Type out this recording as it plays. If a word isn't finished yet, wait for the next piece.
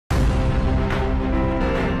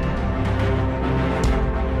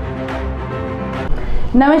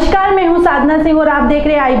नमस्कार, मैं हूं साधना सिंह और आप देख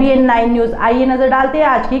रहे हैं IBN9 न्यूज। आइए नजर डालते हैं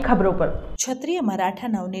आज की खबरों पर। क्षत्रिय मराठा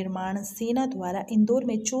नवनिर्माण सेना द्वारा इंदौर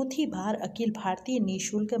में चौथी बार अखिल भारतीय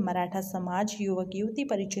निःशुल्क मराठा समाज युवक युवती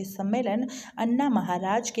परिचय सम्मेलन अन्ना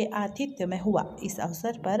महाराज के आतिथ्य में हुआ। इस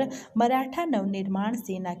अवसर पर मराठा नवनिर्माण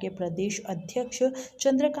सेना के प्रदेश अध्यक्ष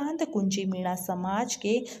चंद्रकांत कुंजी, मीणा समाज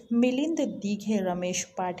के मिलिंद दीघे, रमेश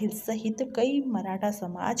पाटिल सहित कई मराठा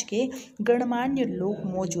समाज के गणमान्य लोग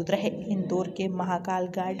मौजूद रहे। इंदौर के महाकाल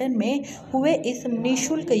गार्डन में हुए इस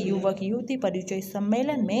निःशुल्क युवक युवती परिचय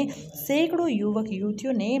सम्मेलन में सैकड़ों युवक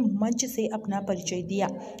युवतियों ने मंच से अपना परिचय दिया।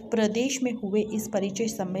 प्रदेश में हुए इस परिचय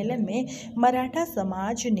सम्मेलन में मराठा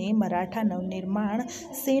समाज ने मराठा नवनिर्माण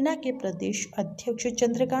सेना के प्रदेश अध्यक्ष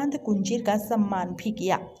चंद्रकांत कुंजीर का सम्मान भी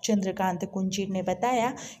किया। चंद्रकांत कुंजीर ने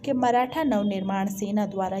बताया कि मराठा नवनिर्माण सेना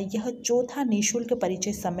द्वारा यह चौथा निःशुल्क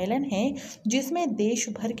परिचय सम्मेलन है, जिसमें देश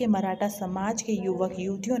भर के मराठा समाज के युवक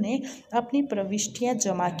युवतियों ने अपनी प्रविष्टियां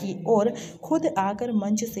जमा की और खुद आकर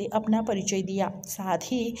मंच से अपना परिचय दिया। साथ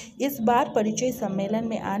ही इस बार परिचय सम्मेलन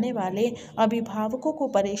में आने वाले अभिभावकों को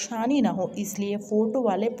परेशानी न हो, इसलिए फोटो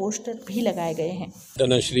वाले पोस्टर भी लगाए गए हैं।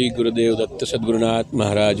 धन श्री गुरुदेव दत्त सद्गुरुनाथ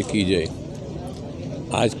महाराज की जय।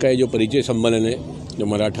 आज का ये जो परिचय सम्मेलन है, जो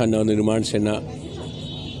मराठा नवनिर्माण सेना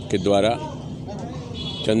के द्वारा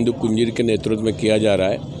चंदू कुंजीर के नेतृत्व में किया जा रहा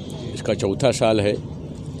है, इसका चौथा साल है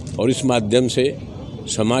और इस माध्यम से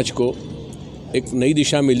समाज को एक नई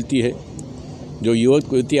दिशा मिलती है। जो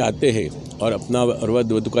युवक युवती आते हैं और अपना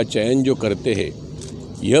वध वधु का चयन जो करते हैं,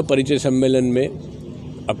 यह परिचय सम्मेलन में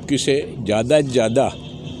अब की से ज़्यादा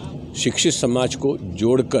शिक्षित समाज को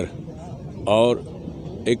जोड़कर और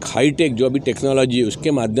एक हाईटेक जो अभी टेक्नोलॉजी है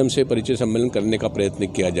उसके माध्यम से परिचय सम्मेलन करने का प्रयत्न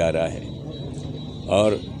किया जा रहा है।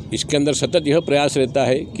 और इसके अंदर सतत यह प्रयास रहता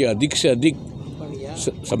है कि अधिक से अधिक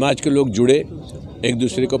समाज के लोग जुड़े, एक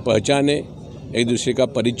दूसरे को पहचाने, एक दूसरे का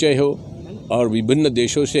परिचय हो और विभिन्न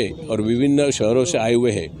देशों से और विभिन्न शहरों से आए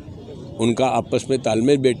हुए हैं उनका आपस में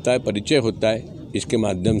तालमेल बैठता है, परिचय होता है इसके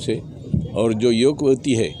माध्यम से। और जो युवक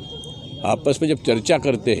युवती है आपस में जब चर्चा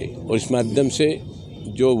करते हैं और इस माध्यम से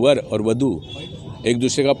जो वर और वधू एक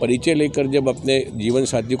दूसरे का परिचय लेकर जब अपने जीवन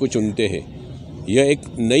साथी को चुनते हैं, यह एक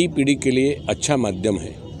नई पीढ़ी के लिए अच्छा माध्यम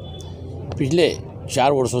है। पिछले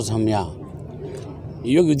 4 वर्षों से हम यहाँ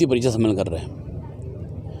युवक युवती परिचय सम्मेलन कर रहे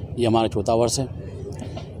हैं। ये हमारा चौथा वर्ष है।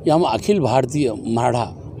 ये हम अखिल भारतीय मराठा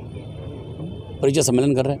परिचय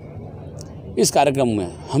सम्मेलन कर रहे हैं। इस कार्यक्रम में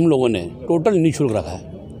हम लोगों ने टोटल निःशुल्क रखा है।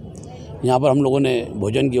 यहाँ पर हम लोगों ने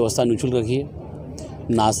भोजन की व्यवस्था निःशुल्क रखी है,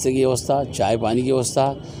 नाश्ते की व्यवस्था, चाय पानी की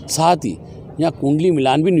व्यवस्था, साथ ही यहाँ कुंडली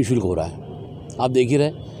मिलान भी निःशुल्क हो रहा है। आप देख ही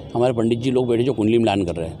रहे, हमारे पंडित जी लोग बैठे जो कुंडली मिलान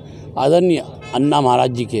कर रहे हैं। आदरणीय अन्ना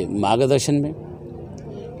महाराज जी के मार्गदर्शन में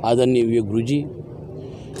आदरणीय विवेक गुरु जी,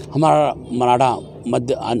 हमारा मराठा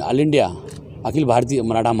मध्य ऑल इंडिया अखिल भारतीय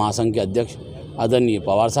मराठा महासंघ के अध्यक्ष आदरणीय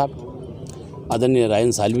पवार साहब, आदरणीय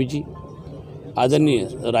रायन सालवी जी, आदरणीय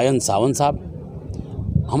रायन सावंत साहब,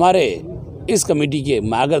 हमारे इस कमेटी के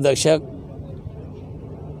मार्गदर्शक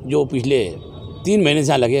जो पिछले 3 महीने से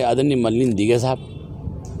यहाँ लगे आदरणीय मिलिंद दीघे साहब,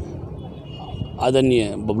 आदरणीय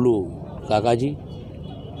बबलू काका जी,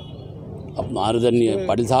 अपना आदरणीय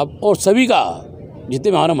पाटिल साहब और सभी का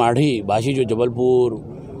जितने भी हमारे मराठी भाषी जो जबलपुर,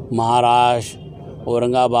 महाराष्ट्र,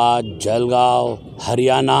 औरंगाबाद, जलगांव,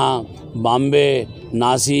 हरियाणा, बॉम्बे,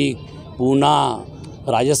 नासिक, पूना,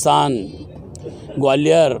 राजस्थान,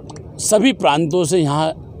 ग्वालियर, सभी प्रांतों से यहाँ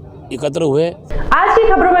एकत्र हुए। आज की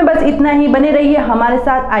खबरों में बस इतना ही। बने रहिए हमारे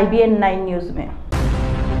साथ IBN9 न्यूज में।